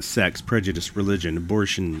 relevancies, sex, prejudice, religion,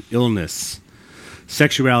 abortion, illness,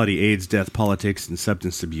 sexuality, AIDS, death, politics, and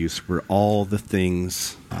substance abuse were all the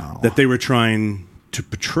things that they were trying to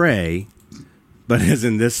portray. But as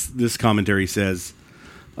in this commentary says,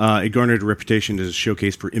 it garnered a reputation as a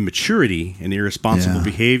showcase for immaturity and irresponsible Yeah.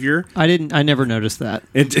 behavior. I never noticed that.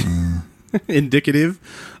 Indicative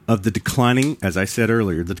of the declining, as I said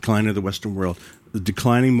earlier, the decline of the Western world, the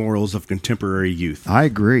declining morals of contemporary youth. I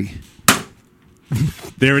agree.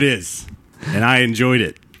 There it is. And I enjoyed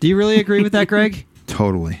it. Do you really agree with that, Greg?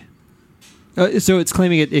 Totally. So it's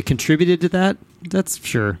claiming it contributed to that? That's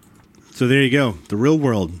sure. So there you go. The real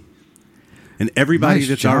world. And every everybody Nice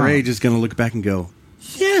that's job. our age is going to look back and go,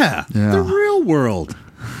 Yeah, Yeah. The Real World.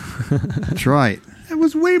 That's right. It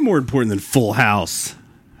was way more important than Full House.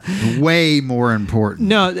 Way more important.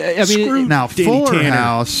 No, I mean, Now, Danny Fuller Tanner.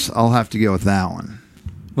 House, I'll have to go with that one.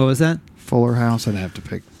 what was that? Fuller House, I'd have to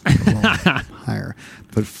pick a little higher.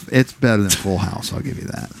 But it's better than Full House, I'll give you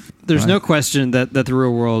that. There's Right? no question that the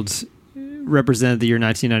Real World represented the year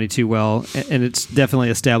 1992 well, and it's definitely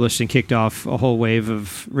established and kicked off a whole wave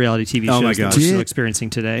of reality TV Oh shows my that we're gosh. still Did- experiencing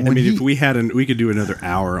today. I mean, if we had we could do another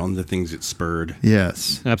hour on the things it spurred.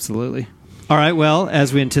 Yes. Absolutely. All right. Well,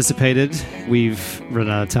 as we anticipated, we've run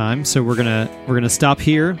out of time, so we're gonna stop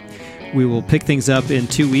here. We will pick things up in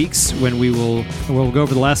 2 weeks when we'll go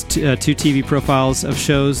over the last two TV profiles of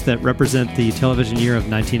shows that represent the television year of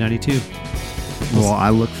 1992. Well, I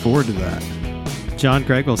look forward to that. John,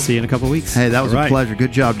 Greg, we'll see you in a couple weeks. Hey, that was All right. a pleasure.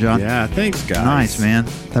 Good job, John. Yeah, thanks, guys. Nice, man.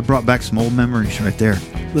 That brought back some old memories right there.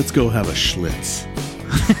 Let's go have a Schlitz.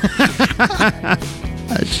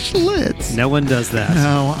 A Schlitz. No one does that.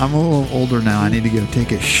 No, I'm a little older now. I need to go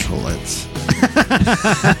take a Schlitz.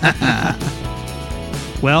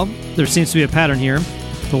 Well, there seems to be a pattern here,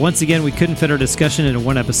 but once again, we couldn't fit our discussion into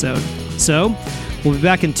one episode. So, we'll be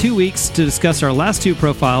back in 2 weeks to discuss our last two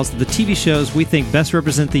profiles of the TV shows we think best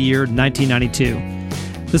represent the year 1992.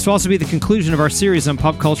 This will also be the conclusion of our series on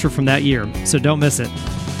pop culture from that year, so don't miss it.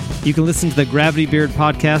 You can listen to the Gravity Beard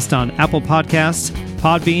podcast on Apple Podcasts,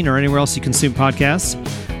 Podbean, or anywhere else you consume podcasts.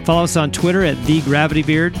 Follow us on Twitter at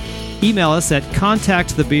TheGravityBeard. Email us at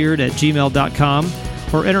contactthebeard@gmail.com,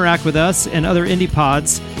 or interact with us and other indie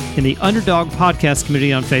pods in the Underdog Podcast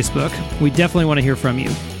community on Facebook. We definitely want to hear from you.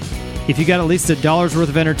 If you got at least $1 worth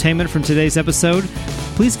of entertainment from today's episode,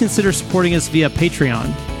 please consider supporting us via Patreon.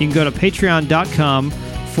 You can go to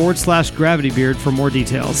patreon.com/GravityBeard for more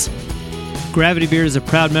details. Gravity Beard is a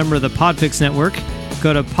proud member of the Podfix Network.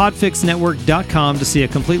 Go to podfixnetwork.com to see a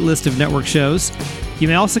complete list of network shows. You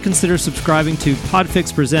may also consider subscribing to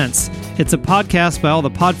Podfix Presents. It's a podcast by all the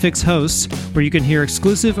Podfix hosts where you can hear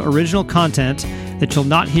exclusive original content that you'll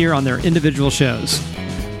not hear on their individual shows.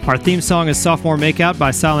 Our theme song is Sophomore Makeout by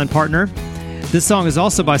Silent Partner. This song is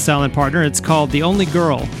also by Silent Partner. It's called The Only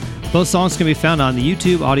Girl. Both songs can be found on the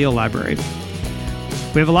YouTube audio library.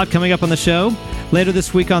 We have a lot coming up on the show. Later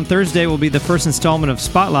this week on Thursday will be the first installment of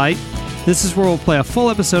Spotlight. This is where we'll play a full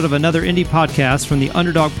episode of another indie podcast from the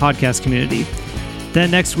Underdog Podcast community. Then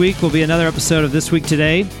next week will be another episode of This Week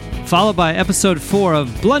Today, followed by episode 4 of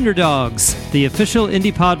Blunderdogs, the official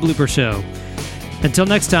Indie Pod blooper show. Until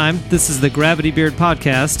next time, this is the Gravity Beard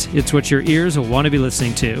Podcast. It's what your ears will want to be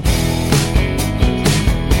listening to.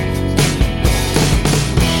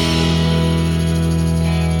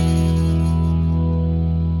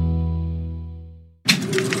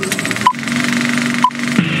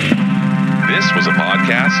 This was a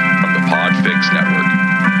podcast from the Podfix Network.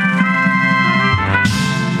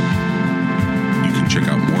 You can check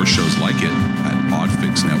out more shows like it at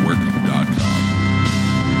podfixnetwork.com.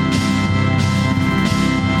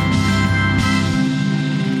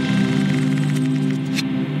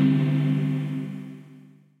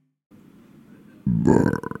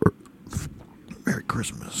 Merry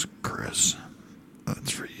Christmas, Chris.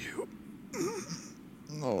 That's for you.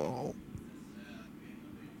 Oh.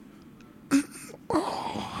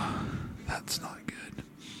 Oh, that's not good.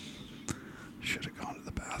 Should have gone to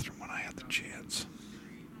the bathroom when I had the chance.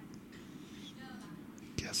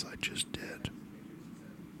 Guess I just did.